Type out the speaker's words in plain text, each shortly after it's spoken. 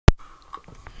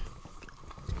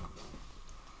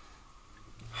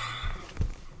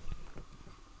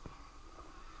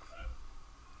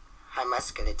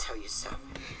must gonna tell you something.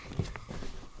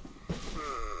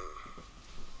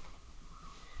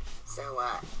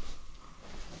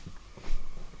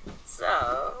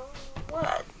 So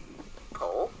what,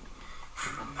 Paul?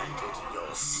 I did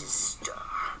your sister.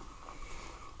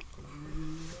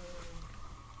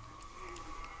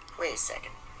 Wait a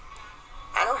second.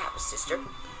 I don't have a sister.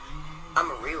 I'm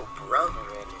a real brother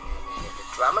and the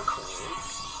drama queen.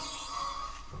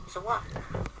 So what?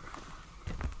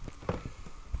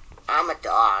 I'm a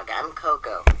dog. I'm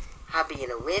Coco. I'll be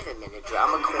in a rhythm and a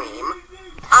drama queen.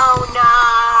 Oh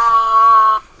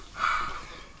no!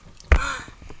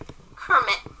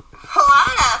 Kermit. Hello.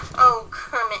 Oh,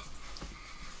 Kermit.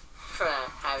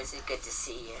 How is it good to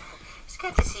see you? It's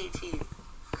good to see you too,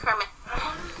 Kermit.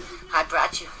 I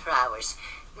brought you flowers.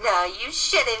 No, you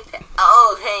shouldn't.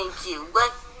 Oh, thank you.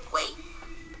 What? Wait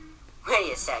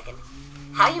a second.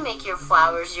 How you make your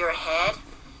flowers your head?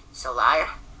 So liar.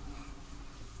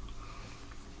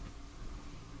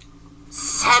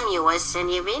 Samuel,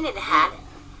 Senorita had it.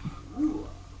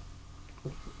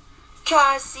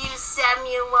 Cause you,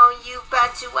 Samuel, you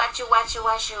about to watch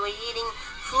you eating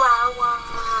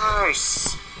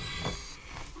flowers.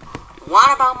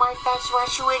 What about my fast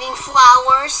watch you eating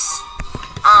flowers?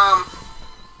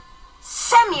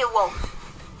 Samuel.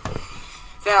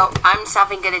 Well, I'm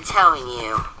something good at telling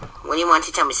you. What do you want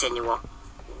to tell me, Samuel?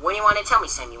 What do you want to tell me,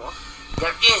 Samuel?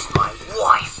 There is my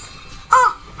wife.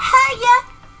 Oh, hiya.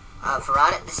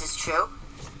 Verona, this is true.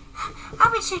 I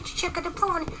would say to check out the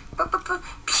phone.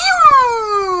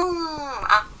 Pew!